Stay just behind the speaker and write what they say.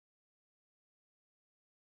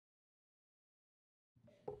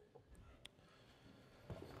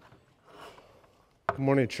Good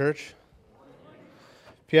morning, church.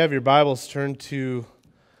 If you have your Bibles, turn to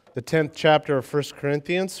the 10th chapter of 1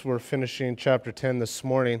 Corinthians. We're finishing chapter 10 this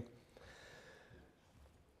morning.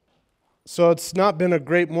 So it's not been a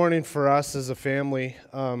great morning for us as a family.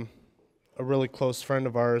 A really close friend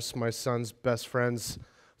of ours, my son's best friend's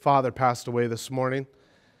father, passed away this morning,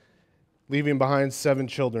 leaving behind 7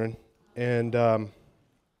 children. And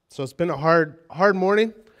so it's been a hard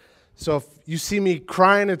morning. So if you see me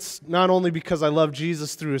crying, it's not only because I love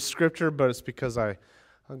Jesus through his scripture, but it's because I'm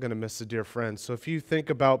going to miss a dear friend. So if you think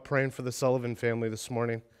about praying for the Sullivan family this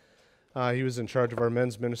morning, he was in charge of our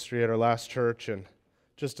men's ministry at our last church, and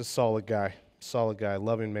just a solid guy,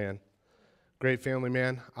 loving man, great family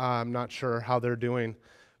man. I'm not sure how they're doing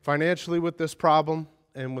financially with this problem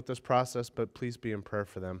and with this process, but please be in prayer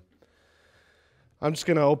for them. I'm just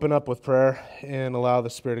going to open up with prayer and allow the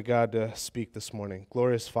Spirit of God to speak this morning.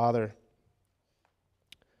 Glorious Father,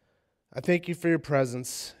 I thank you for your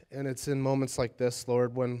presence, and it's in moments like this,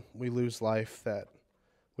 Lord, when we lose life that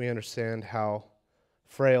we understand how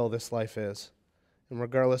frail this life is. And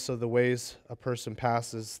regardless of the ways a person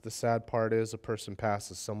passes, the sad part is a person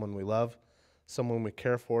passes someone we love, someone we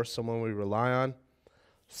care for, someone we rely on,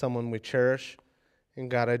 someone we cherish.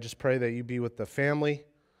 And God, I just pray that you be with the family,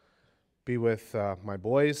 be with my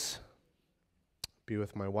boys, be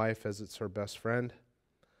with my wife as it's her best friend,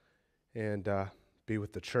 and be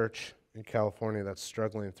with the church in California that's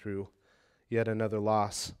struggling through yet another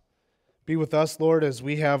loss. Be with us, Lord, as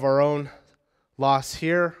we have our own loss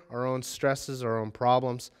here, our own stresses, our own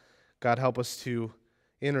problems. God, help us to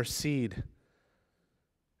intercede.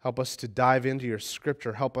 Help us to dive into your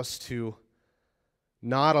scripture. Help us to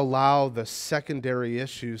not allow the secondary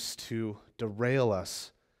issues to derail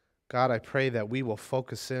us. God, I pray that we will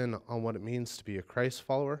focus in on what it means to be a Christ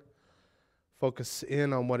follower, focus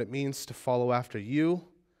in on what it means to follow after you,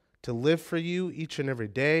 to live for you each and every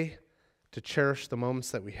day, to cherish the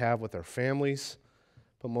moments that we have with our families.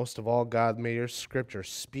 But most of all, God, may your scripture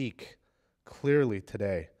speak clearly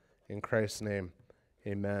today. In Christ's name,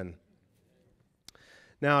 amen.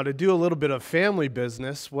 Now, to do a little bit of family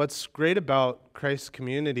business, what's great about Christ's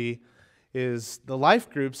community is the life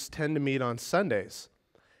groups tend to meet on Sundays.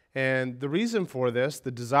 And the reason for this,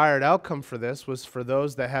 the desired outcome for this, was for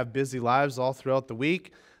those that have busy lives all throughout the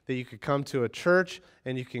week, that you could come to a church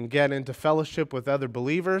and you can get into fellowship with other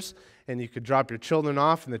believers, and you could drop your children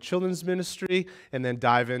off in the children's ministry and then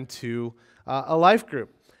dive into a life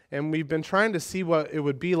group. And we've been trying to see what it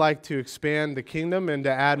would be like to expand the kingdom and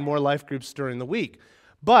to add more life groups during the week.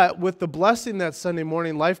 But with the blessing that Sunday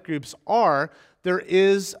morning life groups are, there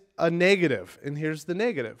is a negative, and here's the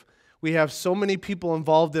negative. We have so many people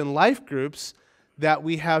involved in life groups that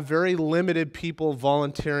we have very limited people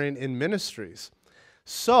volunteering in ministries.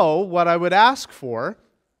 So what I would ask for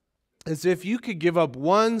is if you could give up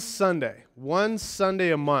one Sunday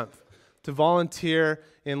a month to volunteer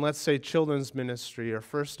in, let's say, children's ministry or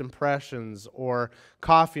First Impressions or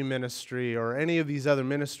coffee ministry or any of these other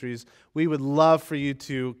ministries, we would love for you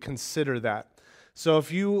to consider that. So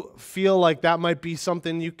if you feel like that might be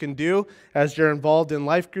something you can do as you're involved in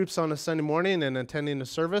life groups on a Sunday morning and attending a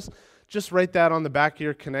service, just write that on the back of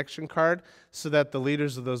your connection card so that the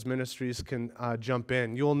leaders of those ministries can jump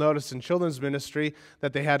in. You'll notice in children's ministry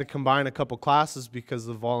that they had to combine a couple classes because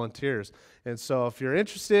of volunteers. And so if you're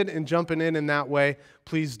interested in jumping in that way,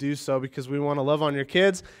 please do so, because we want to love on your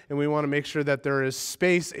kids and we want to make sure that there is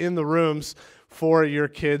space in the rooms for your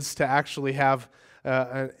kids to actually have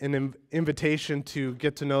an invitation to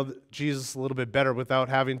get to know Jesus a little bit better without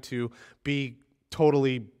having to be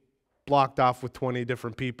totally blocked off with 20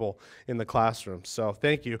 different people in the classroom. So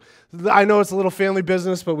thank you. I know it's a little family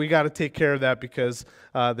business, but we got to take care of that because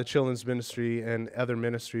the children's ministry and other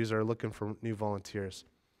ministries are looking for new volunteers.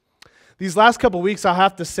 These last couple weeks, I'll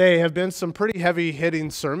have to say, have been some pretty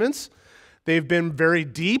heavy-hitting sermons. They've been very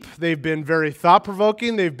deep, they've been very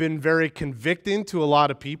thought-provoking, they've been very convicting to a lot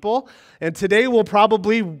of people, and today will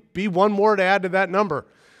probably be one more to add to that number.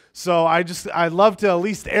 So I'd love to at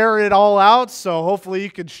least air it all out, so hopefully you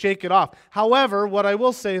could shake it off. However, what I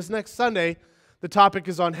will say is next Sunday, the topic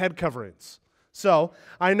is on head coverings. So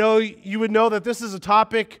I know you would know that this is a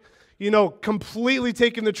topic, completely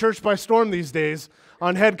taking the church by storm these days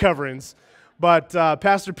on head coverings. But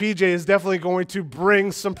Pastor PJ is definitely going to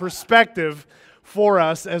bring some perspective for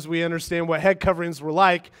us as we understand what head coverings were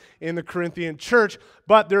like in the Corinthian church.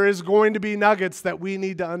 But there is going to be nuggets that we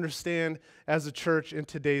need to understand as a church in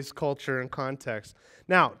today's culture and context.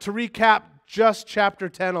 Now, to recap just chapter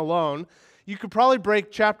 10 alone, you could probably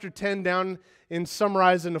break chapter 10 down and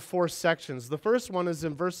summarize into 4 sections. The first one is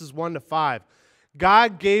in verses 1 to 5.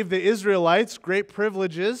 God gave the Israelites great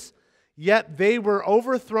privileges, yet they were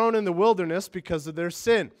overthrown in the wilderness because of their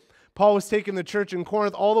sin. Paul was taking the church in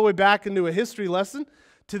Corinth all the way back into a history lesson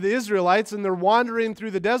to the Israelites, and they're wandering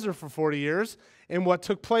through the desert for 40 years and what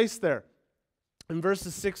took place there. In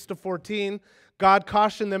verses 6 to 14, God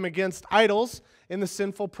cautioned them against idols and the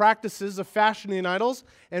sinful practices of fashioning idols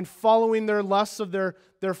and following their lusts of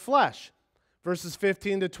their flesh. Verses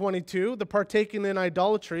 15 to 22, the partaking in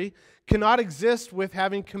idolatry cannot exist with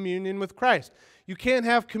having communion with Christ. You can't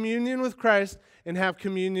have communion with Christ and have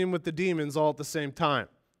communion with the demons all at the same time.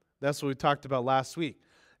 That's what we talked about last week.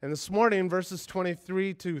 And this morning, verses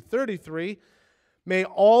 23 to 33, may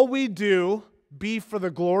all we do be for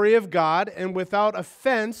the glory of God and without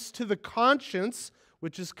offense to the conscience,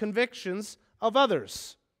 which is convictions of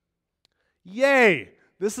others. Yay!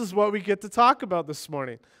 This is what we get to talk about this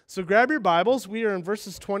morning. So grab your Bibles. We are in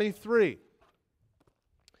verses 23.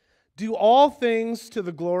 Do all things to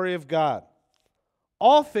the glory of God.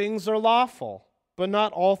 All things are lawful, but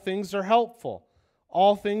not all things are helpful.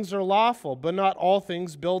 All things are lawful, but not all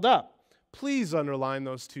things build up. Please underline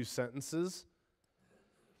those two sentences.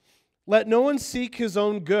 Let no one seek his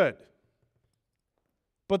own good,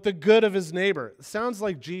 but the good of his neighbor. It sounds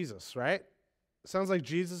like Jesus, right? It sounds like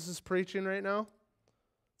Jesus is preaching right now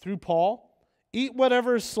through Paul. Eat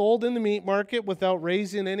whatever is sold in the meat market without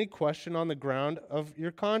raising any question on the ground of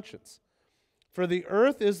your conscience. For the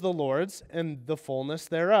earth is the Lord's and the fullness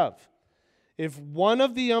thereof. If one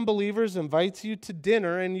of the unbelievers invites you to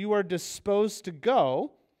dinner and you are disposed to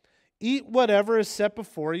go, eat whatever is set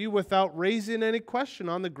before you without raising any question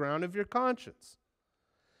on the ground of your conscience.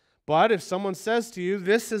 But if someone says to you,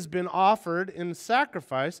 this has been offered in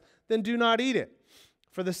sacrifice, then do not eat it,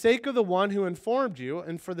 for the sake of the one who informed you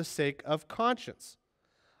and for the sake of conscience.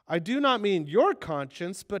 I do not mean your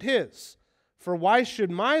conscience, but his. For why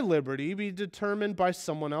should my liberty be determined by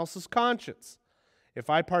someone else's conscience? If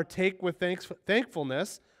I partake with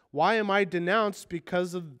thankfulness, why am I denounced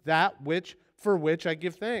because of that for which I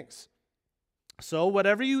give thanks? So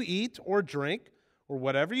whatever you eat or drink, or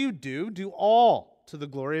whatever you do, do all to the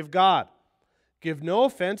glory of God. Give no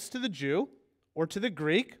offense to the Jew, or to the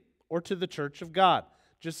Greek, or to the church of God,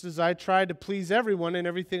 just as I try to please everyone in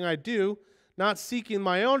everything I do, not seeking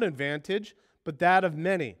my own advantage, but that of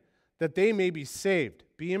many, that they may be saved.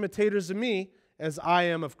 Be imitators of me, as I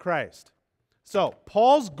am of Christ. So,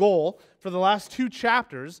 Paul's goal for the last 2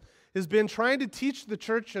 chapters has been trying to teach the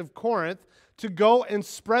church of Corinth to go and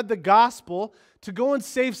spread the gospel, to go and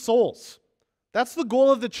save souls. That's the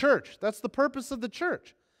goal of the church. That's the purpose of the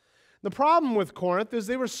church. The problem with Corinth is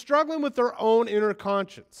they were struggling with their own inner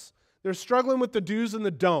conscience. They're struggling with the do's and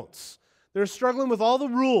the don'ts. They're struggling with all the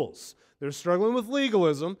rules. They're struggling with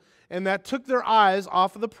legalism, and that took their eyes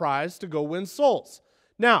off of the prize to go win souls.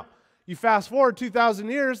 Now, you fast forward 2,000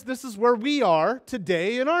 years, this is where we are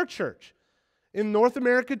today in our church. In North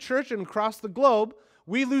American church and across the globe,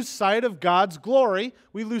 we lose sight of God's glory,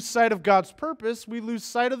 we lose sight of God's purpose, we lose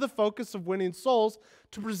sight of the focus of winning souls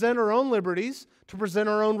to present our own liberties, to present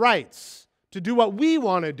our own rights, to do what we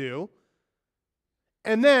want to do,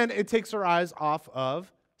 and then it takes our eyes off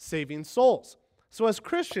of saving souls. So as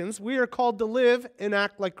Christians, we are called to live and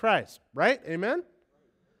act like Christ, right? Amen?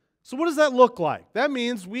 So what does that look like? That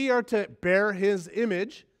means we are to bear His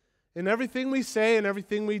image in everything we say and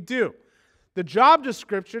everything we do. The job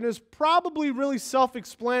description is probably really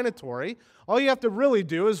self-explanatory. All you have to really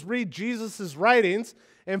do is read Jesus' writings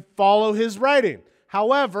and follow His writing.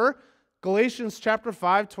 However, Galatians chapter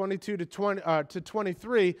 5, 22 to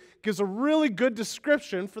 23 gives a really good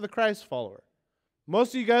description for the Christ follower.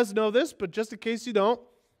 Most of you guys know this, but just in case you don't,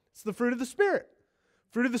 it's the fruit of the Spirit.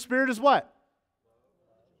 Fruit of the Spirit is what?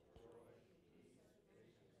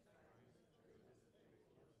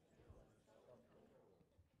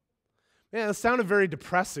 Man, that sounded very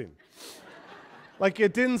depressing. Like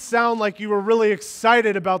it didn't sound like you were really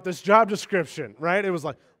excited about this job description, right? It was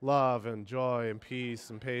like love and joy and peace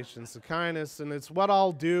and patience and kindness, and it's what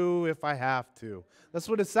I'll do if I have to. That's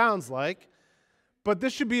what it sounds like. But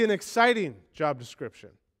this should be an exciting job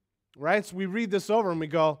description, right? So we read this over and we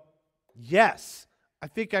go, yes, I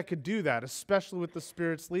think I could do that, especially with the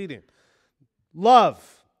Spirit's leading.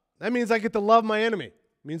 Love. That means I get to love my enemy. It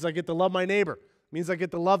means I get to love my neighbor. It means I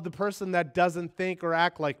get to love the person that doesn't think or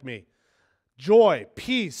act like me. Joy,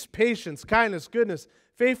 peace, patience, kindness, goodness,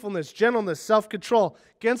 faithfulness, gentleness, self-control.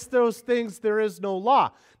 Against those things there is no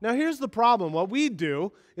law. Now here's the problem. What we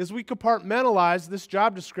do is we compartmentalize this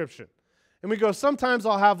job description. And we go, sometimes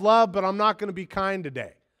I'll have love, but I'm not going to be kind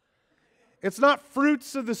today. It's not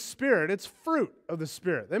fruits of the Spirit. It's fruit of the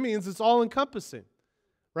Spirit. That means it's all-encompassing,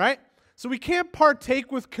 right? So we can't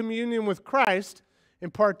partake with communion with Christ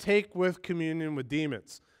and partake with communion with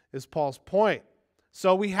demons. is Paul's point.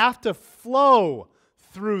 So we have to flow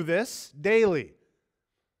through this daily.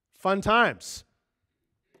 Fun times.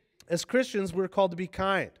 As Christians, we're called to be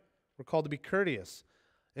kind. We're called to be courteous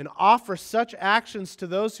and offer such actions to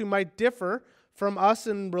those who might differ from us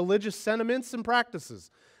in religious sentiments and practices.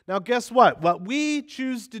 Now, guess what? What we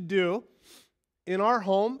choose to do in our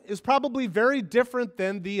home is probably very different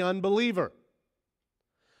than the unbeliever.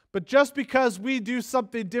 But just because we do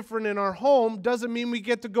something different in our home doesn't mean we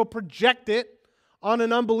get to go project it on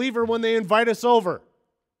an unbeliever when they invite us over.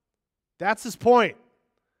 That's his point.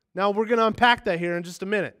 Now, we're going to unpack that here in just a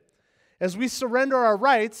minute. As we surrender our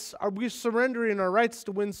rights, are we surrendering our rights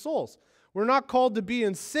to win souls? We're not called to be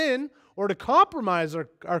in sin or to compromise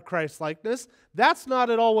our Christ-likeness. That's not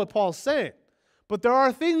at all what Paul's saying. But there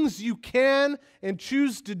are things you can and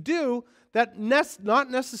choose to do that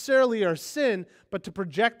not necessarily are sin, but to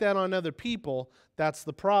project that on other people, that's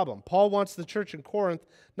the problem. Paul wants the church in Corinth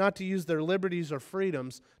not to use their liberties or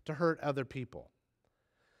freedoms to hurt other people.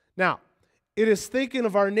 Now, it is thinking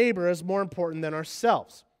of our neighbor as more important than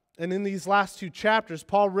ourselves. And in these last two chapters,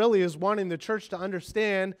 Paul really is wanting the church to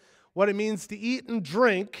understand what it means to eat and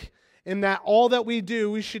drink, and that all that we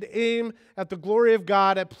do, we should aim at the glory of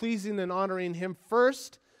God, at pleasing and honoring Him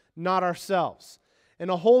first, not ourselves. And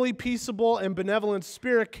a holy, peaceable, and benevolent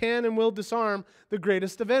spirit can and will disarm the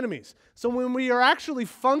greatest of enemies. So when we are actually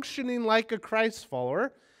functioning like a Christ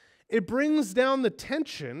follower, it brings down the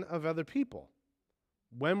tension of other people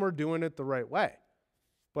when we're doing it the right way.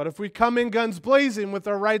 But if we come in guns blazing with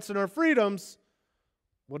our rights and our freedoms,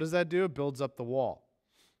 what does that do? It builds up the wall.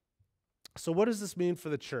 So what does this mean for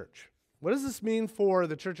the church? What does this mean for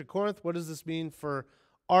the church at Corinth? What does this mean for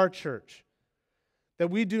our church? That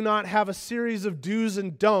we do not have a series of do's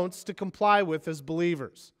and don'ts to comply with as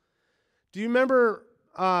believers. Do you remember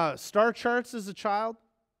star charts as a child?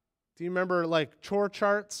 Do you remember like chore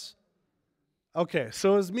charts? Okay,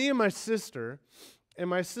 so it was me and my sister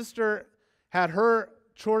had her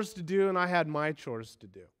chores to do and I had my chores to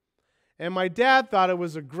do. And my dad thought it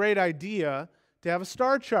was a great idea to have a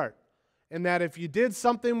star chart. And that if you did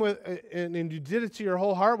something and you did it to your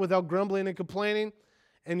whole heart without grumbling and complaining,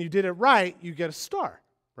 and you did it right, you get a star,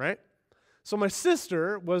 right? So my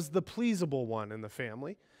sister was the pleasable one in the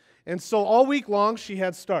family. And so all week long, she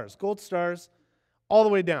had stars, gold stars, all the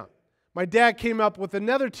way down. My dad came up with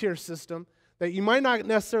another tier system that you might not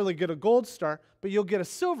necessarily get a gold star, but you'll get a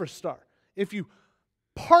silver star if you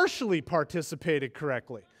partially participated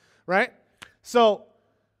correctly, right? So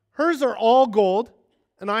hers are all gold.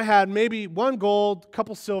 And I had maybe one gold, a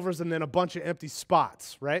couple silvers, and then a bunch of empty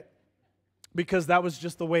spots, right? Because that was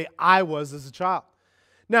just the way I was as a child.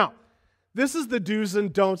 Now, this is the do's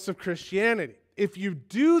and don'ts of Christianity. If you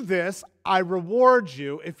do this, I reward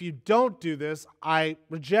you. If you don't do this, I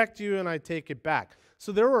reject you and I take it back.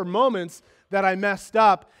 So there were moments that I messed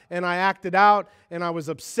up and I acted out and I was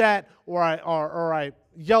upset or I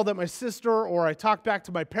yelled at my sister or I talked back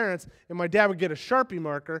to my parents, and my dad would get a Sharpie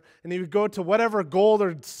marker and he would go to whatever gold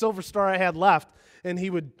or silver star I had left and he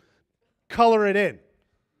would color it in.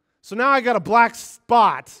 So now I got a black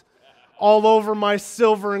spot all over my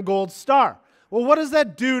silver and gold star. Well, what does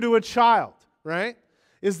that do to a child, right?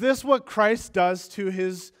 Is this what Christ does to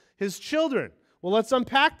his children? Well, let's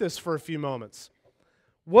unpack this for a few moments.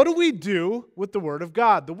 What do we do with the Word of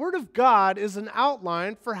God? The Word of God is an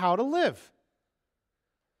outline for how to live.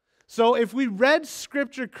 So if we read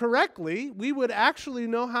Scripture correctly, we would actually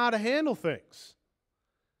know how to handle things.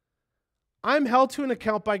 I'm held to an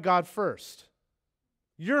account by God first.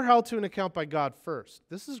 You're held to an account by God first.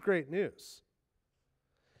 This is great news.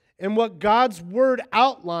 And what God's Word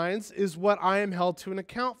outlines is what I am held to an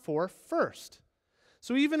account for first.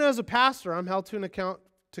 So even as a pastor, I'm held to an account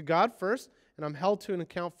to God first, and I'm held to an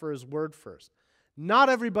account for His Word first. Not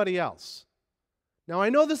everybody else. Now, I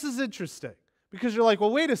know this is interesting, because you're like,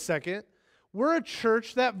 well, wait a second. We're a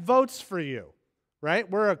church that votes for you, right?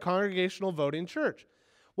 We're a congregational voting church.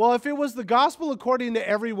 Well, if it was the gospel according to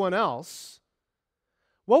everyone else,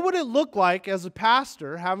 what would it look like as a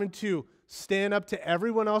pastor having to stand up to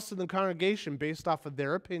everyone else in the congregation based off of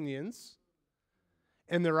their opinions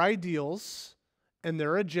and their ideals and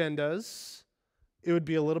their agendas? It would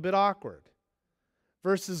be a little bit awkward.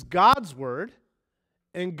 Versus God's word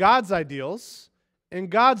and God's ideals and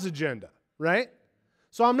God's agenda, right?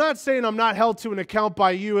 So I'm not saying I'm not held to an account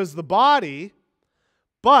by you as the body,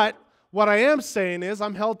 but what I am saying is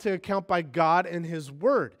I'm held to account by God and His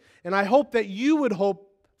Word. And I hope that you would hope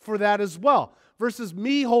for that as well, versus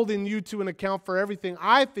me holding you to an account for everything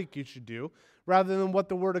I think you should do, rather than what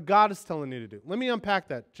the Word of God is telling you to do. Let me unpack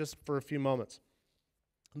that just for a few moments.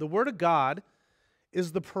 The Word of God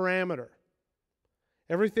is the parameter.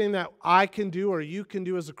 Everything that I can do or you can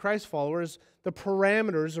do as a Christ follower is the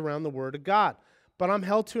parameters around the Word of God. But I'm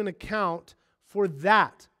held to an account for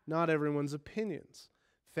that, not everyone's opinions.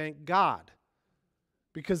 Thank God.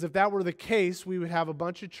 Because if that were the case, we would have a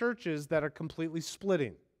bunch of churches that are completely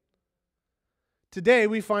splitting. Today,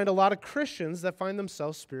 we find a lot of Christians that find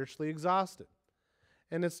themselves spiritually exhausted.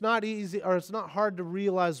 And it's not easy, or it's not hard to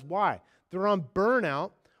realize why. They're on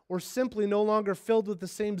burnout or simply no longer filled with the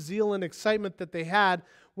same zeal and excitement that they had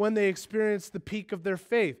when they experienced the peak of their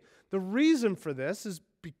faith. The reason for this is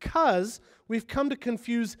because we've come to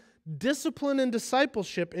confuse discipline and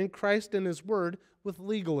discipleship in Christ and His Word with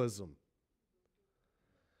legalism.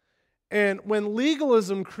 And when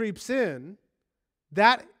legalism creeps in,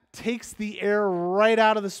 that takes the air right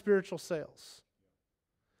out of the spiritual sails.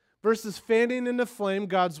 Versus fanning into flame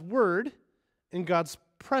God's Word and God's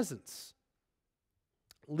presence.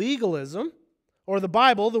 Legalism, or the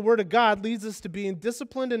Bible, the Word of God, leads us to being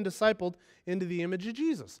disciplined and discipled into the image of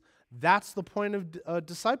Jesus. That's the point of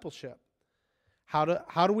discipleship. How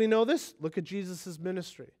do we know this? Look at Jesus'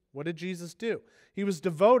 ministry. What did Jesus do? He was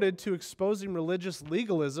devoted to exposing religious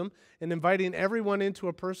legalism and inviting everyone into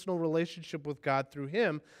a personal relationship with God through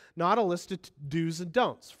Him, not a list of do's and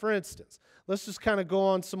don'ts. For instance, let's just kind of go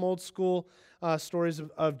on some old school stories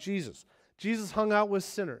of Jesus. Jesus hung out with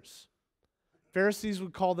sinners. Pharisees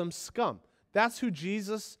would call them scum. That's who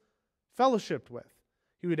Jesus fellowshiped with.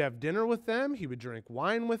 He would have dinner with them. He would drink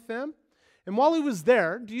wine with them. And while he was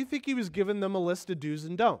there, do you think he was giving them a list of do's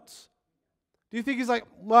and don'ts? Do you think he's like,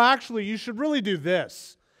 well, actually, you should really do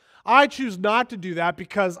this. I choose not to do that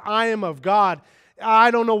because I am of God. I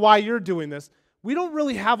don't know why you're doing this. We don't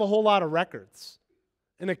really have a whole lot of records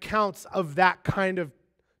and accounts of that kind of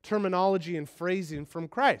terminology and phrasing from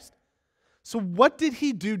Christ. So what did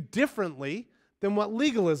he do differently than what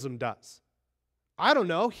legalism does? I don't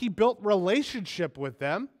know. He built relationship with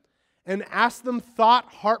them and asked them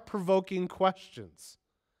heart-provoking questions.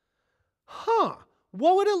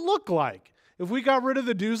 What would it look like if we got rid of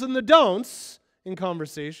the do's and the don'ts in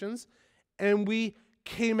conversations and we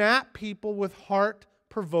came at people with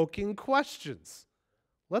heart-provoking questions?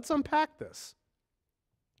 Let's unpack this.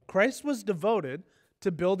 Christ was devoted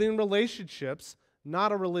to building relationships,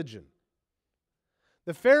 not a religion.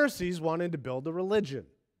 The Pharisees wanted to build a religion.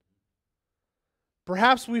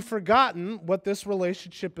 Perhaps we've forgotten what this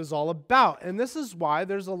relationship is all about. And this is why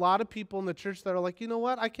there's a lot of people in the church that are like, you know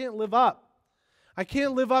what? I can't live up. I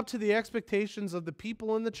can't live up to the expectations of the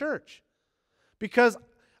people in the church. Because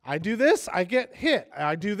I do this, I get hit.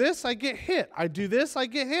 I do this, I get hit. I do this, I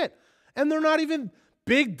get hit. And they're not even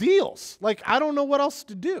big deals. Like, I don't know what else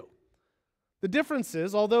to do. The difference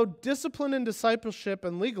is, although discipline and discipleship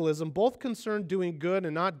and legalism both concern doing good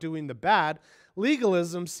and not doing the bad,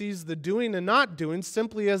 legalism sees the doing and not doing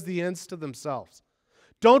simply as the ends to themselves.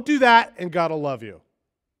 Don't do that and God will love you.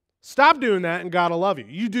 Stop doing that and God will love you.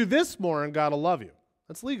 You do this more and God will love you.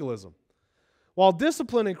 That's legalism. While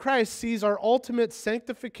discipline in Christ sees our ultimate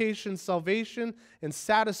sanctification, salvation, and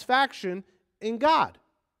satisfaction in God.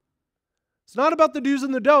 It's not about the do's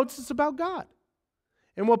and the don'ts, it's about God.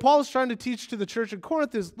 And what Paul is trying to teach to the church in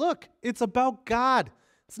Corinth is, look, it's about God.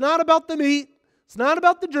 It's not about the meat. It's not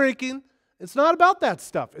about the drinking. It's not about that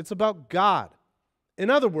stuff. It's about God. In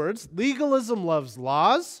other words, legalism loves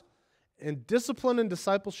laws, and discipline and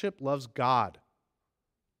discipleship loves God.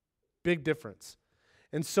 Big difference.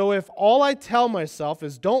 And so if all I tell myself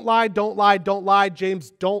is don't lie, don't lie, don't lie,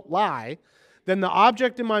 James, don't lie, then the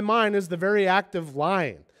object in my mind is the very act of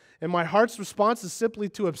lying. And my heart's response is simply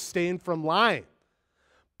to abstain from lying.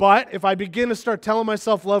 But if I begin to start telling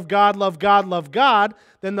myself, love God, love God, love God,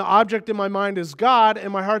 then the object in my mind is God,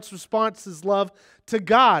 and my heart's response is love to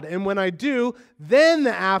God. And when I do, then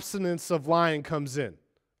the abstinence of lying comes in,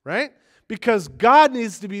 right? Because God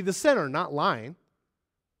needs to be the center, not lying,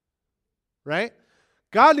 right?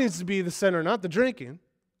 God needs to be the center, not the drinking.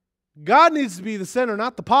 God needs to be the center,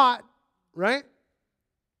 not the pot, right?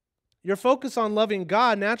 Your focus on loving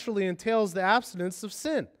God naturally entails the abstinence of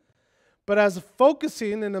sin. But as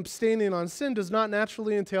focusing and abstaining on sin does not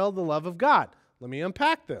naturally entail the love of God. Let me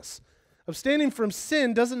unpack this. Abstaining from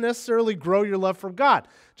sin doesn't necessarily grow your love for God.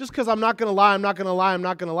 Just because I'm not going to lie, I'm not going to lie, I'm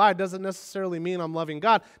not going to lie, doesn't necessarily mean I'm loving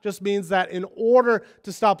God. It just means that in order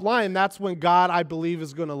to stop lying, that's when God, I believe,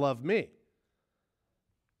 is going to love me.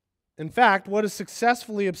 In fact, what is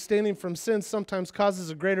successfully abstaining from sin sometimes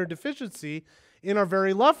causes a greater deficiency in our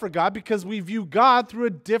very love for God because we view God through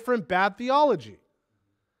a different bad theology.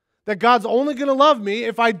 That God's only going to love me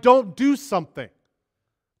if I don't do something.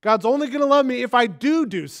 God's only going to love me if I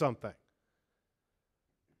do something.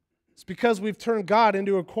 It's because we've turned God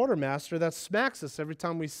into a quartermaster that smacks us every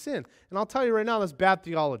time we sin. And I'll tell you right now, that's bad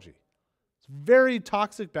theology. It's very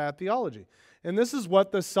toxic, bad theology. And this is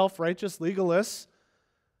what the self-righteous legalists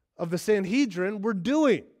of the Sanhedrin were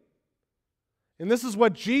doing. And this is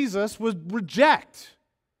what Jesus would reject.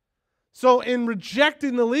 So in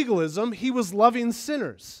rejecting the legalism, he was loving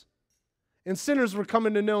sinners. And sinners were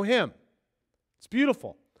coming to know him. It's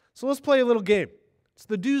beautiful. So let's play a little game. It's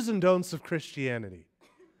the do's and don'ts of Christianity.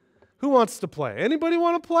 Who wants to play? Anybody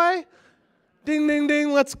want to play? Ding, ding,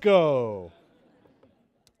 ding, let's go.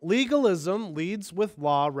 Legalism leads with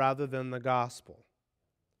law rather than the gospel.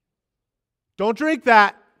 Don't drink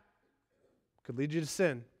that. Could lead you to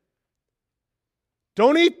sin.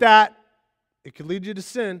 Don't eat that. It could lead you to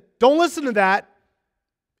sin. Don't listen to that.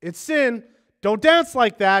 It's sin. Don't dance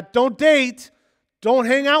like that. Don't date. Don't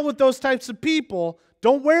hang out with those types of people.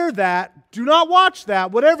 Don't wear that. Do not watch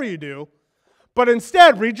that, whatever you do. But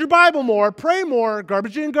instead, read your Bible more, pray more,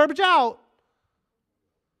 garbage in, garbage out.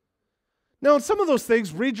 Now, in some of those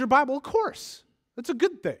things, read your Bible, of course. That's a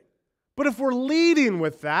good thing. But if we're leading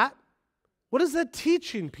with that, what is that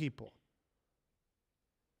teaching people?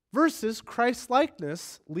 Versus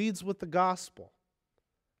Christ-likeness leads with the gospel.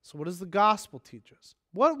 So what does the gospel teach us?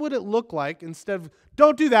 What would it look like instead of,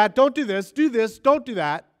 don't do that, don't do this, don't do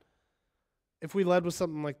that, if we led with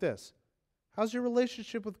something like this? How's your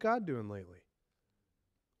relationship with God doing lately?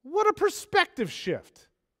 What a perspective shift.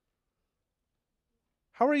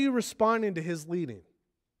 How are you responding to his leading?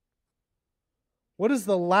 What is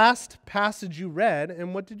the last passage you read,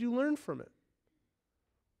 and what did you learn from it?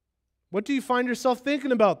 What do you find yourself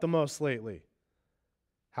thinking about the most lately?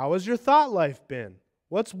 How has your thought life been?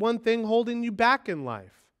 What's one thing holding you back in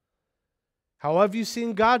life? How have you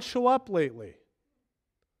seen God show up lately?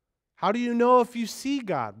 How do you know if you see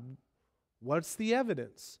God? What's the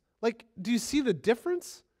evidence? Like, do you see the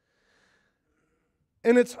difference?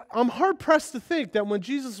 And I'm hard-pressed to think that when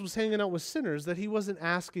Jesus was hanging out with sinners that he wasn't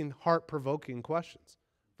asking heart-provoking questions.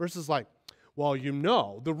 Versus like, well, you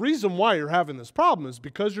know, the reason why you're having this problem is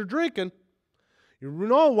because you're drinking. You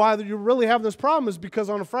know why you're really having this problem is because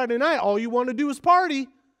on a Friday night, all you want to do is party.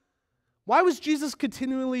 Why was Jesus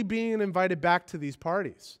continually being invited back to these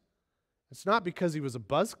parties? It's not because he was a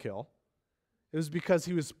buzzkill. It was because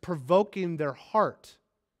he was provoking their heart.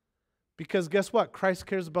 Because guess what? Christ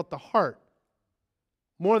cares about the heart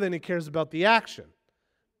more than he cares about the action.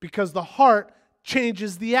 Because the heart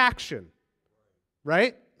changes the action.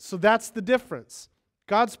 Right? So that's the difference.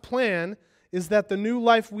 God's plan is that the new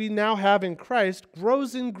life we now have in Christ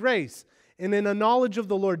grows in grace and in a knowledge of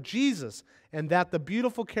the Lord Jesus, and that the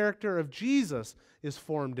beautiful character of Jesus is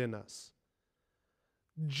formed in us.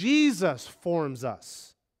 Jesus forms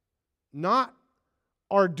us, not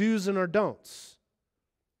our do's and our don'ts.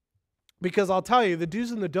 Because I'll tell you, the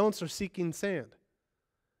do's and the don'ts are seeking sand.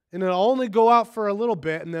 And it'll only go out for a little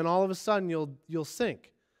bit, and then all of a sudden you'll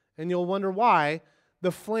sink. And you'll wonder why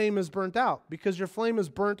the flame is burnt out. Because your flame is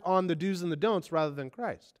burnt on the do's and the don'ts rather than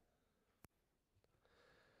Christ.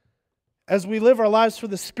 As we live our lives for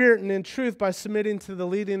the Spirit and in truth by submitting to the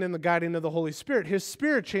leading and the guiding of the Holy Spirit, His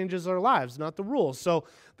Spirit changes our lives, not the rules. So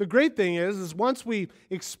the great thing is once we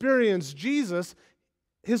experience Jesus,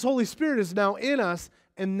 His Holy Spirit is now in us,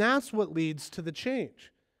 and that's what leads to the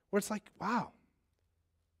change. Where it's like, wow,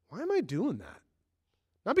 why am I doing that?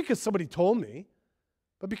 Not because somebody told me,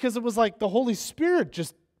 but because it was like the Holy Spirit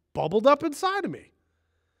just bubbled up inside of me.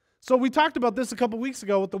 So we talked about this a couple weeks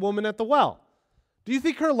ago with the woman at the well. Do you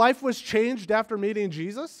think her life was changed after meeting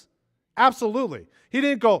Jesus? Absolutely. He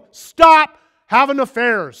didn't go, stop having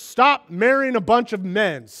affairs, stop marrying a bunch of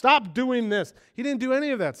men, stop doing this. He didn't do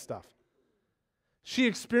any of that stuff. She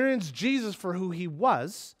experienced Jesus for who He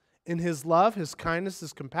was in His love, His kindness,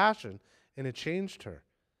 His compassion, and it changed her.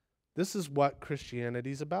 This is what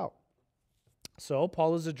Christianity is about. So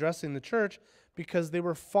Paul is addressing the church because they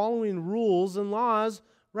were following rules and laws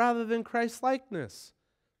rather than Christ-likeness,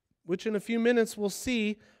 which in a few minutes we'll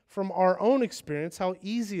see from our own experience how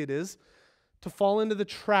easy it is to fall into the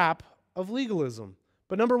trap of legalism.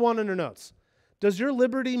 But number one in your notes, does your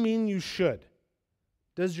liberty mean you should?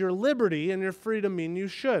 Does your liberty and your freedom mean you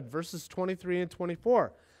should? Verses 23 and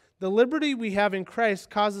 24. The liberty we have in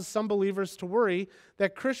Christ causes some believers to worry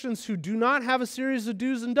that Christians who do not have a series of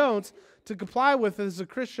do's and don'ts to comply with as a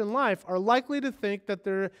Christian life are likely to think that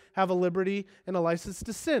they have a liberty and a license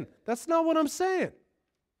to sin. That's not what I'm saying.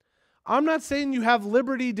 I'm not saying you have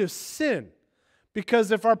liberty to sin,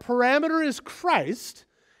 because if our parameter is Christ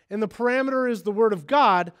and the parameter is the Word of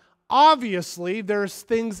God, obviously there's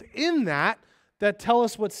things in that tell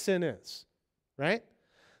us what sin is, right?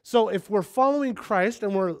 So if we're following Christ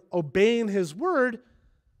and we're obeying His Word,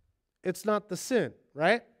 it's not the sin,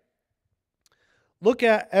 right? Look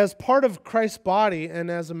at, as part of Christ's body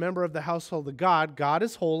and as a member of the household of God, God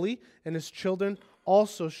is holy and his children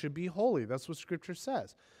also should be holy. That's what Scripture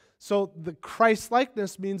says. So the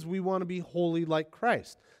Christ-likeness means we want to be holy like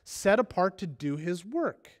Christ, set apart to do his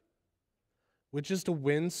work, which is to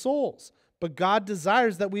win souls. But God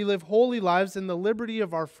desires that we live holy lives in the liberty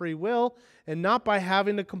of our free will and not by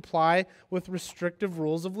having to comply with restrictive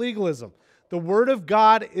rules of legalism. The Word of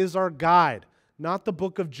God is our guide, not the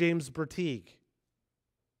book of James Bertigue.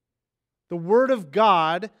 The Word of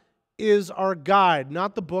God is our guide,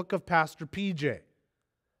 not the book of Pastor PJ.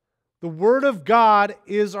 The Word of God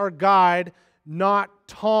is our guide, not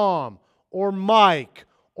Tom or Mike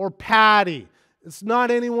or Patty. It's not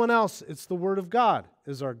anyone else. It's the Word of God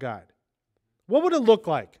is our guide. What would it look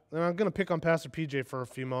like? And I'm going to pick on Pastor PJ for a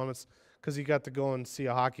few moments because he got to go and see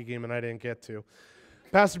a hockey game and I didn't get to.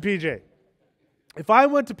 Pastor PJ, if I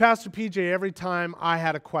went to Pastor PJ every time I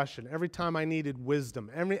had a question, every time I needed wisdom,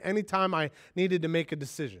 any time I needed to make a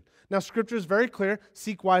decision. Now, Scripture is very clear,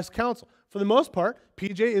 seek wise counsel. For the most part,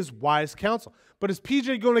 PJ is wise counsel. But is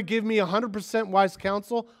PJ going to give me 100% wise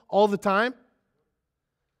counsel all the time?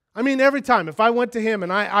 I mean, every time. If I went to him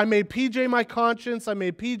and I made PJ my conscience, I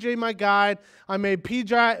made PJ my guide, I made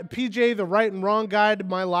PJ the right and wrong guide of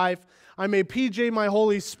my life, I made PJ my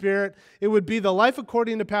Holy Spirit, it would be the life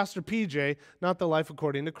according to Pastor PJ, not the life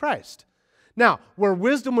according to Christ. Now, where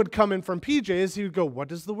wisdom would come in from PJ is he would go, what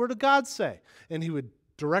does the Word of God say? And he would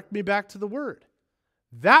direct me back to the Word.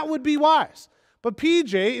 That would be wise. But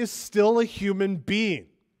PJ is still a human being,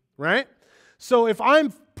 right? So if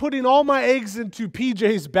I'm putting all my eggs into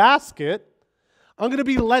PJ's basket, I'm going to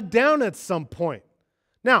be let down at some point.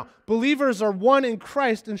 Now, believers are one in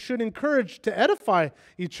Christ and should encourage to edify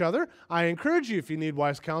each other. I encourage you, if you need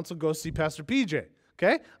wise counsel, go see Pastor PJ.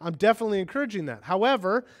 Okay? I'm definitely encouraging that.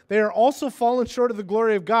 However, they are also fallen short of the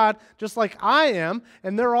glory of God, just like I am,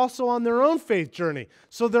 and they're also on their own faith journey.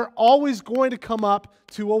 So they're always going to come up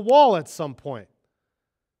to a wall at some point.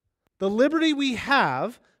 The liberty we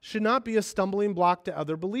have should not be a stumbling block to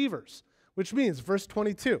other believers, which means, verse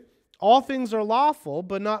 22, all things are lawful,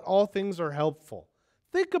 but not all things are helpful.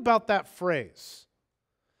 Think about that phrase.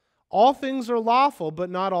 All things are lawful, but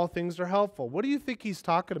not all things are helpful. What do you think he's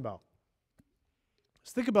talking about?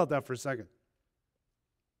 Let's think about that for a second.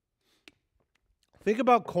 Think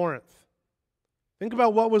about Corinth. Think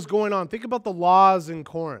about what was going on. Think about the laws in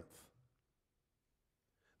Corinth.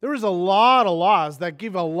 There was a lot of laws that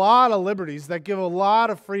give a lot of liberties, that give a lot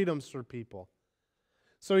of freedoms for people.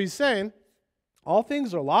 So he's saying, all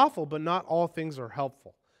things are lawful, but not all things are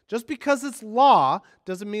helpful. Just because it's law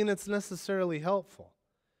doesn't mean it's necessarily helpful.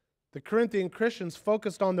 The Corinthian Christians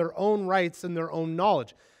focused on their own rights and their own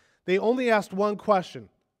knowledge. They only asked one question.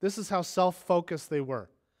 This is how self-focused they were.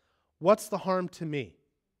 What's the harm to me?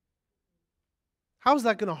 How is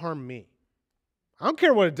that going to harm me? I don't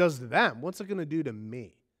care what it does to them. What's it going to do to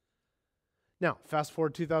me? Now, fast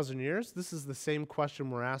forward 2,000 years, this is the same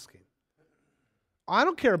question we're asking. I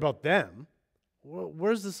don't care about them.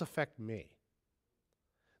 Where does this affect me?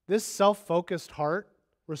 This self-focused heart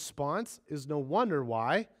response is no wonder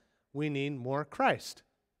why we need more Christ.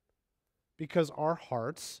 Because our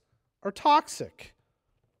hearts are toxic.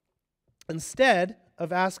 Instead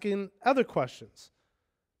of asking other questions,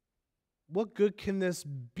 what good can this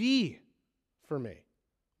be for me?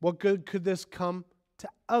 What good could this come to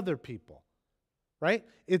other people? Right?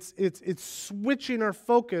 It's switching our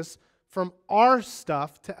focus from our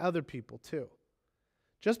stuff to other people too.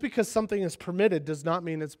 Just because something is permitted does not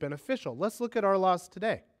mean it's beneficial. Let's look at our laws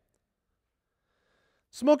today.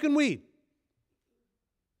 Smoking weed.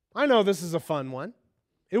 I know this is a fun one.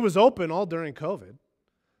 It was open all during COVID.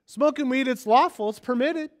 Smoking weed, it's lawful, it's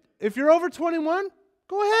permitted. If you're over 21,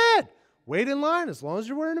 go ahead. Wait in line as long as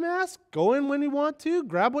you're wearing a mask. Go in when you want to.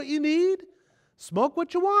 Grab what you need. Smoke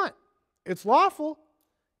what you want. It's lawful.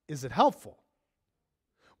 Is it helpful?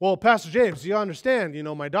 Well, Pastor James, you understand,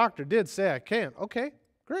 my doctor did say I can't. Okay,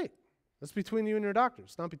 great. That's between you and your doctor.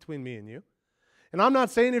 It's not between me and you. And I'm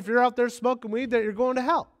not saying if you're out there smoking weed that you're going to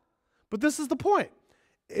hell. But this is the point.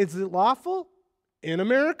 Is it lawful in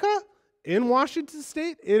America, in Washington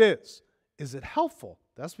State? It is. Is it helpful?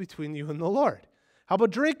 That's between you and the Lord. How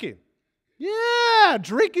about drinking? Yeah,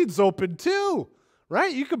 drinking's open too,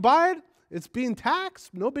 right? You could buy it. It's being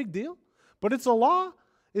taxed. No big deal. But it's a law.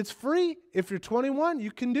 It's free. If you're 21, you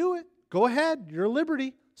can do it. Go ahead. Your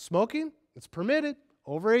liberty. Smoking, it's permitted.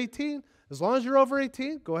 Over 18. As long as you're over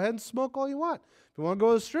 18, go ahead and smoke all you want. If you want to go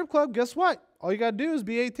to the strip club, guess what? All you got to do is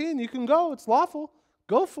be 18. You can go. It's lawful.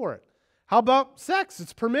 Go for it. How about sex?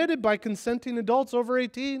 It's permitted by consenting adults over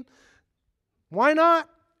 18. Why not?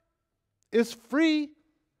 It's free.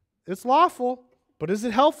 It's lawful. But is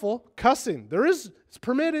it helpful? Cussing. It's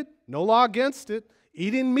permitted. No law against it.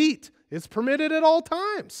 Eating meat. It's permitted at all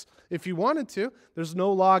times. If you wanted to, there's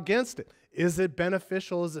no law against it. Is it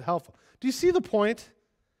beneficial? Is it helpful? Do you see the point?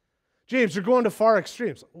 James, you're going to far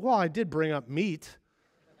extremes. Well, I did bring up meat.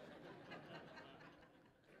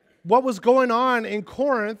 What was going on in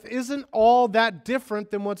Corinth isn't all that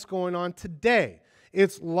different than what's going on today.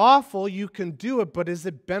 It's lawful, you can do it, but is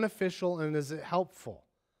it beneficial and is it helpful?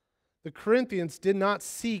 The Corinthians did not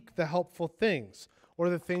seek the helpful things or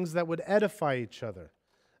the things that would edify each other.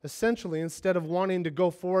 Essentially, instead of wanting to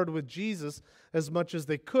go forward with Jesus as much as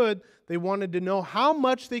they could, they wanted to know how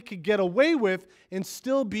much they could get away with and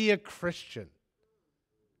still be a Christian.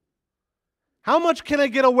 How much can I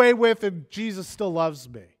get away with if Jesus still loves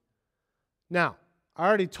me? Now, I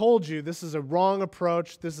already told you this is a wrong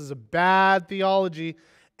approach, this is a bad theology,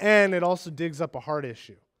 and it also digs up a heart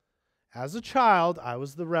issue. As a child, I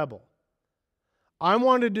was the rebel. I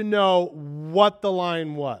wanted to know what the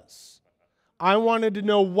line was. I wanted to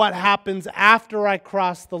know what happens after I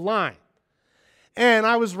cross the line. And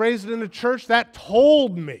I was raised in a church that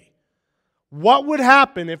told me what would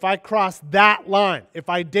happen if I crossed that line. If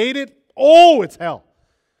I dated, oh, it's hell.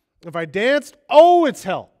 If I danced, oh, it's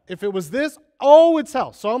hell. If it was this, oh, it's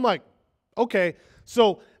hell. So I'm like, okay,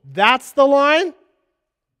 so that's the line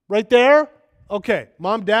right there? Okay,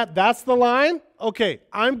 Mom, Dad, that's the line? Okay,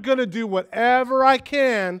 I'm going to do whatever I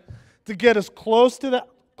can to get as close to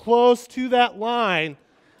that line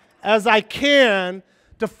as I can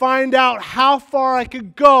to find out how far I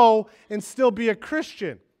could go and still be a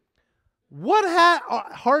Christian. What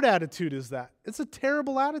heart attitude is that? It's a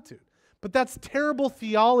terrible attitude. But that's terrible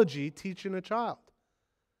theology teaching a child.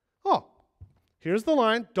 Oh, here's the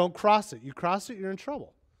line. Don't cross it. You cross it, you're in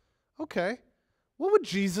trouble. Okay. What would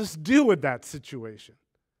Jesus do with that situation?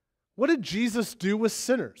 What did Jesus do with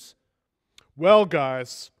sinners? Well,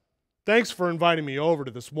 guys, thanks for inviting me over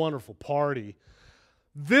to this wonderful party.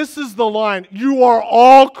 This is the line. You are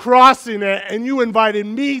all crossing it, and you invited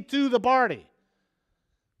me to the party.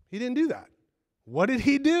 He didn't do that. What did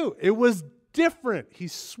he do? It was different. He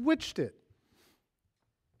switched it.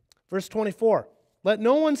 Verse 24, let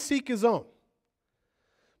no one seek his own,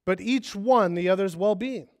 but each one the other's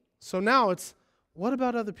well-being. So now it's, what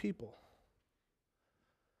about other people?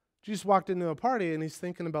 Jesus walked into a party and he's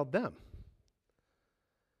thinking about them.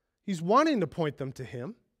 He's wanting to point them to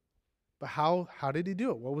him, but how did he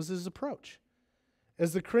do it? What was his approach?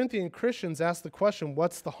 As the Corinthian Christians asked the question,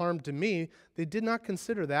 what's the harm to me? They did not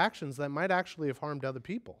consider the actions that might actually have harmed other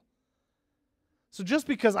people. So just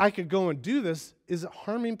because I could go and do this, is it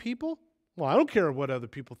harming people? Well, I don't care what other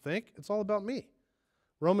people think. It's all about me.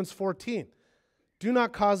 Romans 14, do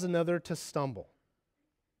not cause another to stumble.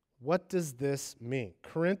 What does this mean?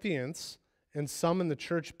 Corinthians and some in the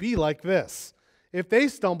church be like this. If they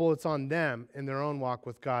stumble, it's on them in their own walk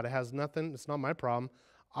with God. It has nothing, it's not my problem.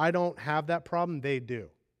 I don't have that problem, they do.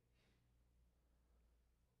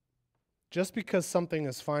 Just because something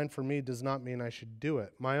is fine for me does not mean I should do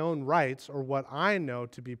it. My own rights, or what I know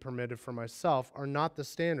to be permitted for myself, are not the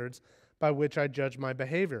standards by which I judge my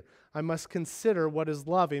behavior. I must consider what is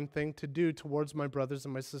loving thing to do towards my brothers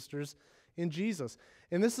and my sisters in Jesus.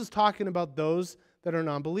 And this is talking about those that are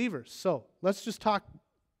non-believers. So let's just talk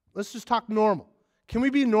normal. Can we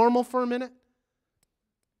be normal for a minute?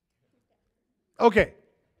 Okay.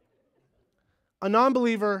 A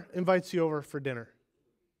non-believer invites you over for dinner.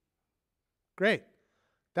 Great.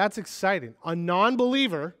 That's exciting. A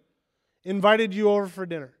non-believer invited you over for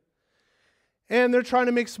dinner. And they're trying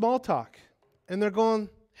to make small talk. And they're going,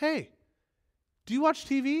 hey, do you watch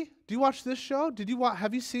TV? Do you watch this show?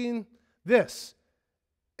 Have you seen this?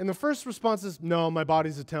 And the first response is, no, my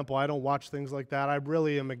body's a temple. I don't watch things like that. I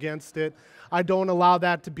really am against it. I don't allow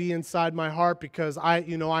that to be inside my heart because I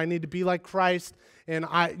need to be like Christ, and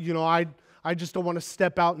I just don't want to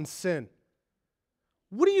step out and sin.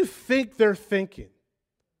 What do you think they're thinking?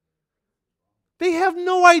 They have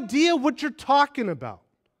no idea what you're talking about.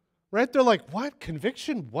 Right? They're like, what?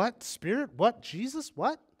 Conviction? What? Spirit? What? Jesus?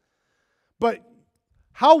 What? But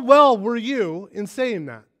how well were you in saying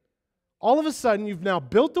that? All of a sudden, you've now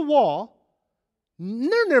built a wall.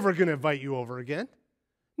 They're never going to invite you over again.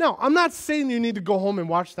 Now, I'm not saying you need to go home and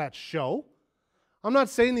watch that show. I'm not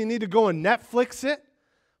saying you need to go and Netflix it.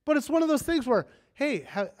 But it's one of those things where, hey,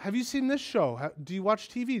 have you seen this show? Do you watch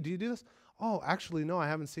TV? Do you do this? Oh, actually, no, I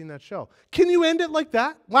haven't seen that show. Can you end it like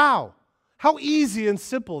that? Wow. How easy and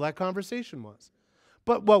simple that conversation was.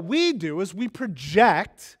 But what we do is we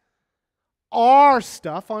project our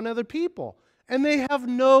stuff on other people. And they have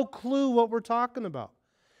no clue what we're talking about.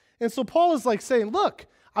 And so Paul is like saying, look,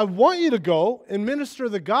 I want you to go and minister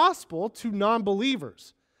the gospel to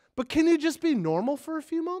non-believers. But can you just be normal for a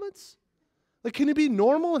few moments? Like, can you be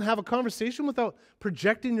normal and have a conversation without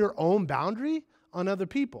projecting your own boundary on other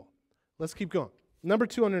people? Let's keep going. Number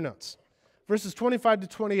 2 on your notes. Verses 25 to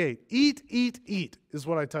 28. Eat, eat, eat is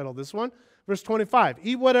what I titled this one. Verse 25.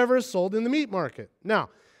 Eat whatever is sold in the meat market. Now,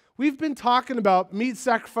 we've been talking about meat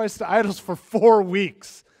sacrificed to idols for 4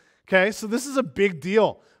 weeks. Okay, so this is a big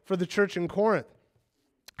deal for the church in Corinth.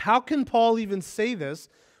 How can Paul even say this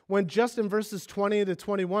when just in verses 20 to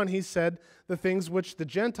 21 he said, the things which the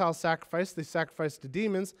Gentiles sacrifice, they sacrifice to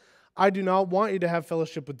demons. I do not want you to have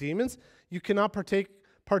fellowship with demons. You cannot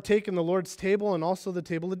partake in the Lord's table and also the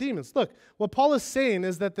table of demons. Look, what Paul is saying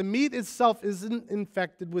is that the meat itself isn't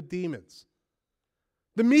infected with demons.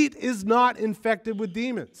 The meat is not infected with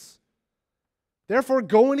demons. Therefore,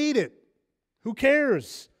 go and eat it. Who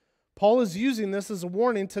cares? Paul is using this as a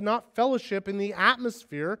warning to not fellowship in the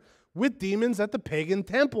atmosphere with demons at the pagan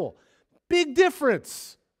temple. Big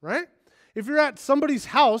difference, right? If you're at somebody's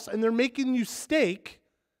house and they're making you steak,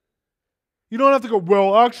 you don't have to go,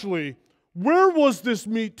 well, actually, where was this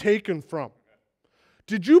meat taken from?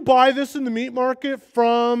 Did you buy this in the meat market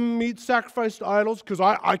from meat sacrificed to idols? Because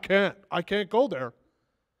I can't go there.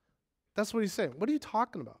 That's what he's saying. What are you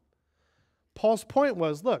talking about? Paul's point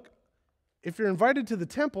was, look, if you're invited to the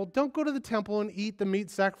temple, don't go to the temple and eat the meat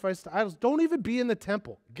sacrificed to idols. Don't even be in the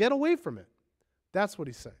temple. Get away from it. That's what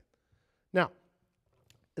he's saying. Now,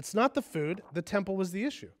 it's not the food. The temple was the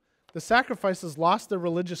issue. The sacrifices lost their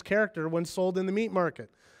religious character when sold in the meat market.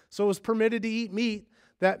 So it was permitted to eat meat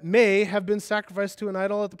that may have been sacrificed to an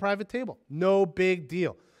idol at the private table. No big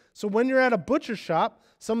deal. So when you're at a butcher shop,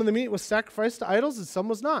 some of the meat was sacrificed to idols and some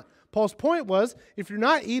was not. Paul's point was, if you're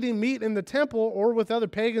not eating meat in the temple or with other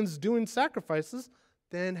pagans doing sacrifices,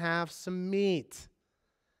 then have some meat.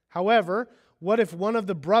 However, what if one of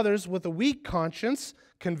the brothers with a weak conscience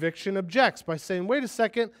conviction objects by saying, wait a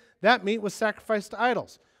second, that meat was sacrificed to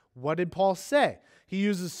idols? What did Paul say? He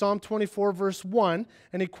uses Psalm 24, verse 1,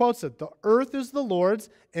 and he quotes it. The earth is the Lord's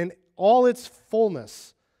and all its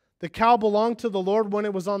fullness. The cow belonged to the Lord when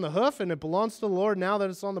it was on the hoof, and it belongs to the Lord now that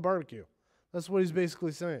it's on the barbecue. That's what he's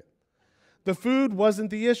basically saying. The food wasn't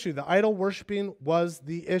the issue. The idol worshiping was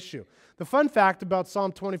the issue. The fun fact about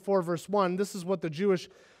Psalm 24, verse 1, this is what the Jewish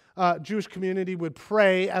community would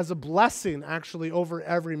pray as a blessing, actually, over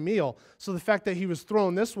every meal. So the fact that he was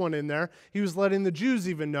throwing this one in there, he was letting the Jews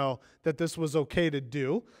even know that this was okay to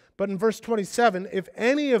do. But in verse 27, if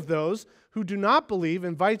any of those who do not believe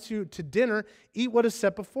invites you to dinner, eat what is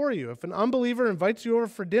set before you. If an unbeliever invites you over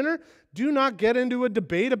for dinner, do not get into a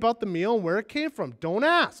debate about the meal and where it came from. Don't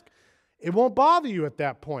ask. It won't bother you at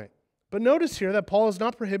that point. But notice here that Paul is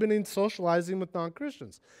not prohibiting socializing with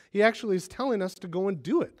non-Christians. He actually is telling us to go and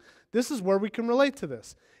do it. This is where we can relate to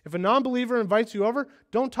this. If a non-believer invites you over,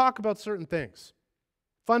 don't talk about certain things.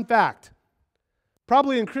 Fun fact,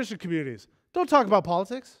 probably in Christian communities, don't talk about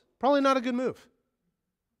politics. Probably not a good move.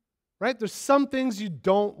 Right? There's some things you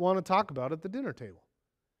don't want to talk about at the dinner table.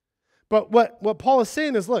 But what Paul is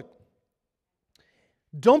saying is, look,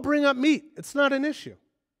 don't bring up meat. It's not an issue.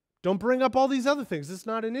 Don't bring up all these other things. It's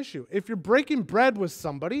not an issue. If you're breaking bread with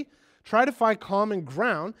somebody, try to find common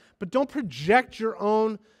ground, but don't project your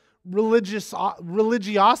own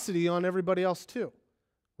religiosity on everybody else too,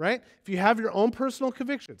 right? If you have your own personal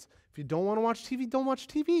convictions, if you don't want to watch TV, don't watch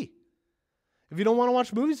TV. If you don't want to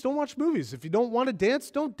watch movies, don't watch movies. If you don't want to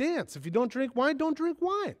dance, don't dance. If you don't drink wine, don't drink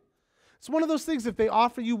wine. It's one of those things, if they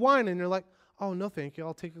offer you wine and you're like, oh, no, thank you,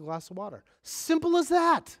 I'll take a glass of water. Simple as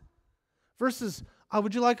that. Versus,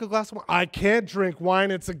 would you like a glass of wine? I can't drink wine.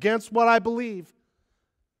 It's against what I believe.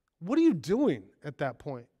 What are you doing at that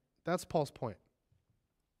point? That's Paul's point.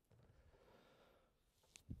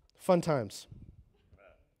 Fun times.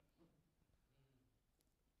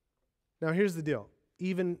 Now, here's the deal.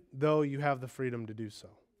 Even though you have the freedom to do so.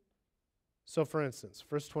 So, for instance,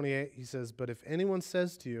 verse 28, he says, but if anyone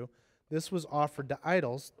says to you, this was offered to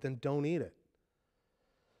idols, then don't eat it.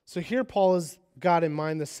 So here Paul has got in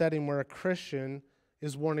mind the setting where a Christian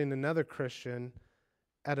is warning another Christian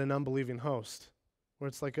at an unbelieving host. Where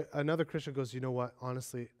it's like another Christian goes, you know what,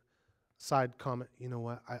 honestly, side comment, you know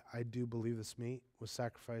what, I do believe this meat was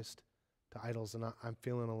sacrificed to idols, and I'm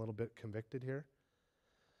feeling a little bit convicted here.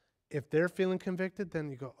 If they're feeling convicted, then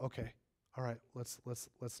you go, okay, all right, let's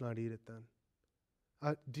not eat it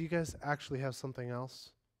then. Do you guys actually have something else,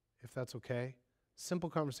 if that's okay? Simple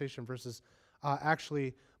conversation versus,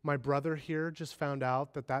 actually, my brother here just found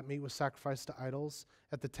out that meat was sacrificed to idols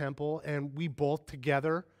at the temple, and we both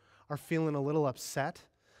together are feeling a little upset.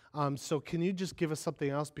 So can you just give us something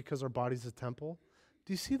else because our body's a temple?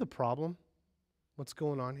 Do you see the problem what's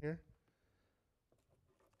going on here?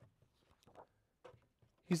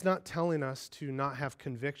 He's not telling us to not have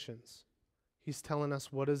convictions. He's telling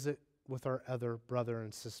us what is it with our other brother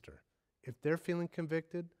and sister. If they're feeling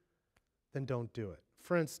convicted, then don't do it.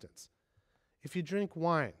 For instance, if you drink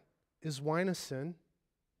wine, is wine a sin?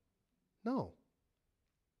 No.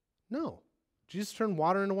 No. Jesus turned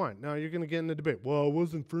water into wine. Now you're going to get in a debate. Well, it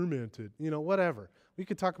wasn't fermented. Whatever. We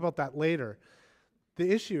could talk about that later. The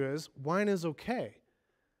issue is wine is okay.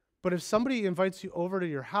 But if somebody invites you over to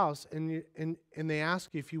your house and they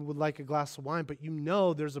ask you if you would like a glass of wine, but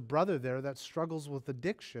there's a brother there that struggles with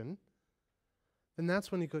addiction, then that's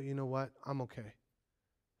when you go, you know what? I'm okay.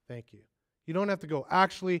 Thank you. You don't have to go,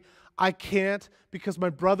 actually, I can't because my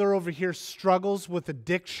brother over here struggles with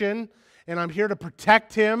addiction and I'm here to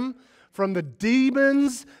protect him from the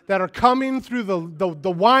demons that are coming through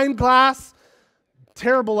the wine glass.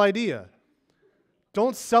 Terrible idea.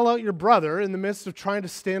 Don't sell out your brother in the midst of trying to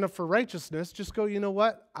stand up for righteousness. Just go, you know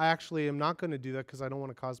what? I actually am not going to do that because I don't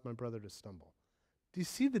want to cause my brother to stumble. Do you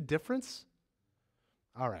see the difference?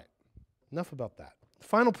 All right. Enough about that.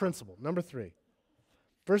 Final principle, number 3.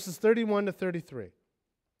 Verses 31 to 33.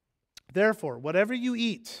 Therefore, whatever you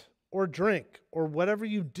eat or drink or whatever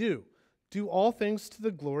you do all things to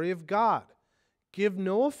the glory of God. Give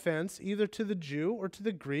no offense either to the Jew or to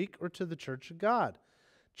the Greek or to the church of God.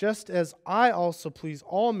 Just as I also please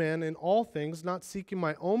all men in all things, not seeking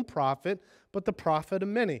my own profit, but the profit of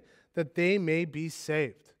many, that they may be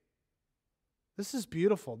saved. This is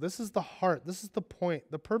beautiful. This is the heart. This is the point.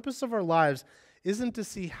 The purpose of our lives isn't to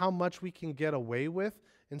see how much we can get away with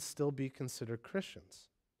and still be considered Christians.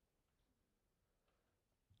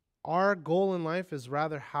 Our goal in life is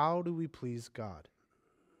rather, how do we please God?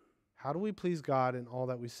 How do we please God in all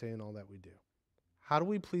that we say and all that we do? How do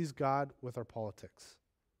we please God with our politics?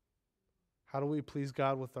 How do we please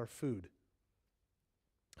God with our food?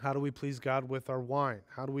 How do we please God with our wine?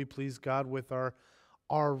 How do we please God with our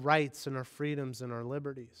rights and our freedoms and our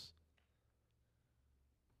liberties?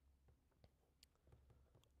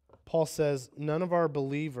 Paul says none of our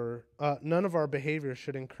behavior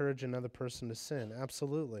should encourage another person to sin.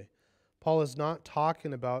 Absolutely. Paul is not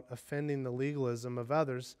talking about offending the legalism of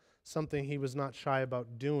others, something he was not shy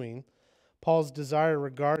about doing. Paul's desire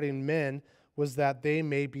regarding men was that they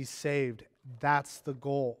may be saved. That's the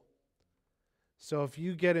goal. So if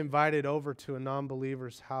you get invited over to a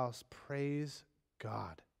non-believer's house, praise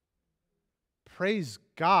God. Praise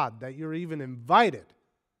God that you're even invited.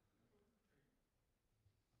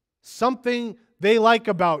 Something they like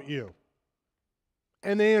about you.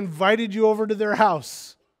 And they invited you over to their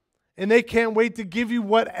house. And they can't wait to give you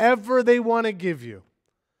whatever they want to give you.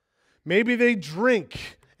 Maybe they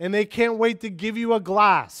drink and they can't wait to give you a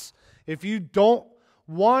glass. If you don't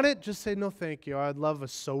want it, just say, no, thank you. I'd love a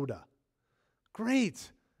soda.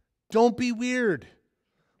 Great. Don't be weird.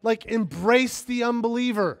 Embrace the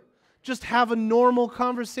unbeliever. Just have a normal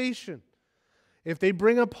conversation. If they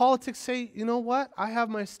bring up politics, say, you know what? I have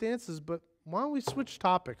my stances, but why don't we switch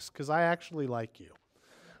topics? Because I actually like you.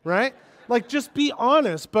 Right? Just be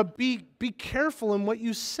honest, but be careful in what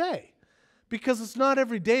you say. Because it's not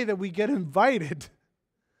every day that we get invited.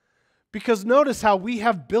 Because notice how we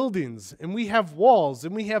have buildings, and we have walls,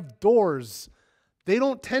 and we have doors. They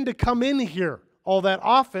don't tend to come in here all that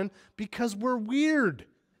often because we're weird.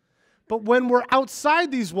 But when we're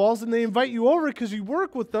outside these walls and they invite you over because you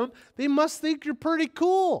work with them, they must think you're pretty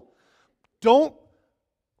cool. Don't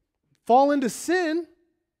fall into sin.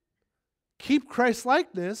 Keep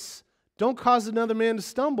Christ-likeness. Don't cause another man to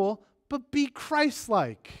stumble, but be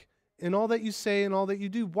Christ-like in all that you say and all that you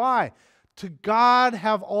do. Why? To God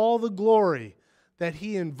have all the glory that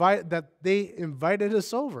they invited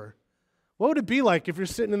us over. What would it be like if you're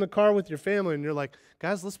sitting in the car with your family and you're like,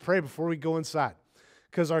 guys, let's pray before we go inside?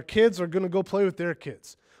 Because our kids are going to go play with their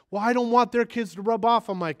kids. Well, I don't want their kids to rub off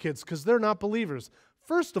on my kids because they're not believers.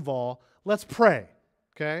 First of all, let's pray,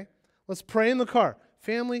 okay? Let's pray in the car.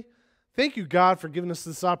 Family, thank you, God, for giving us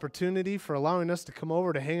this opportunity, for allowing us to come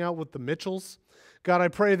over to hang out with the Mitchells. God, I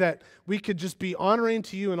pray that we could just be honoring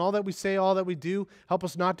to you in all that we say, all that we do. Help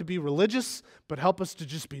us not to be religious, but help us to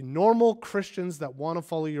just be normal Christians that want to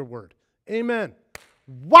follow your word. Amen.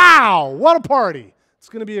 Wow, what a party. It's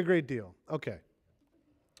going to be a great deal. Okay.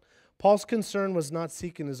 Paul's concern was not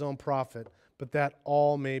seeking his own profit, but that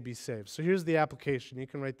all may be saved. So here's the application. You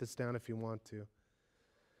can write this down if you want to.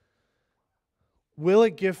 Will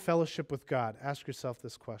it give fellowship with God? Ask yourself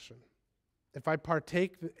this question. If I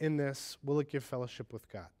partake in this, will it give fellowship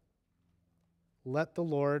with God? Let the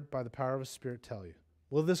Lord, by the power of His Spirit, tell you.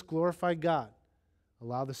 Will this glorify God?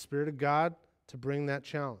 Allow the Spirit of God to bring that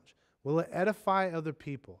challenge. Will it edify other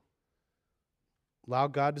people? Allow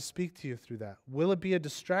God to speak to you through that. Will it be a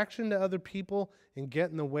distraction to other people and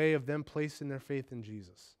get in the way of them placing their faith in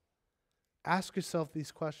Jesus? Ask yourself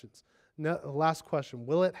these questions. Last question,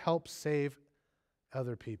 will it help save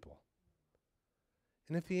other people?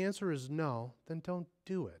 And if the answer is no, then don't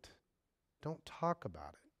do it. Don't talk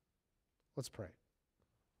about it. Let's pray.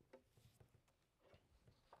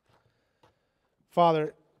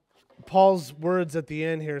 Father, Paul's words at the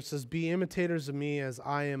end here says, be imitators of me as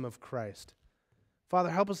I am of Christ. Father,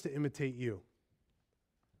 help us to imitate you.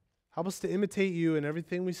 Help us to imitate you in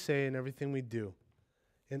everything we say and everything we do,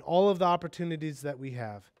 in all of the opportunities that we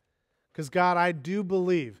have. Because God, I do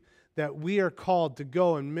believe that we are called to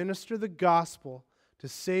go and minister the gospel to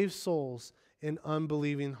save souls in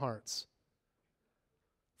unbelieving hearts.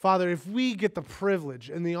 Father, if we get the privilege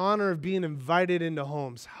and the honor of being invited into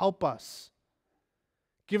homes, help us.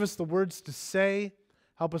 Give us the words to say.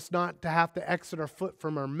 Help us not to have to exit our foot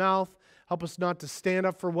from our mouth. Help us not to stand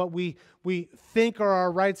up for what we think are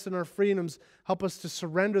our rights and our freedoms. Help us to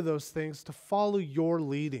surrender those things, to follow your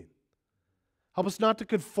leading. Help us not to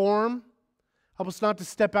conform. Help us not to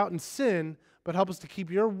step out in sin, but help us to keep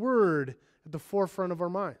your word at the forefront of our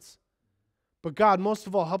minds. But God, most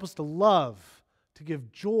of all, help us to love, to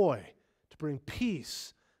give joy, to bring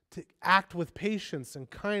peace, to act with patience and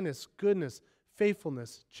kindness, goodness,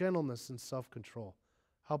 faithfulness, gentleness, and self-control.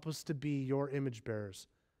 Help us to be your image bearers.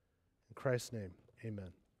 In Christ's name,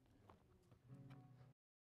 amen.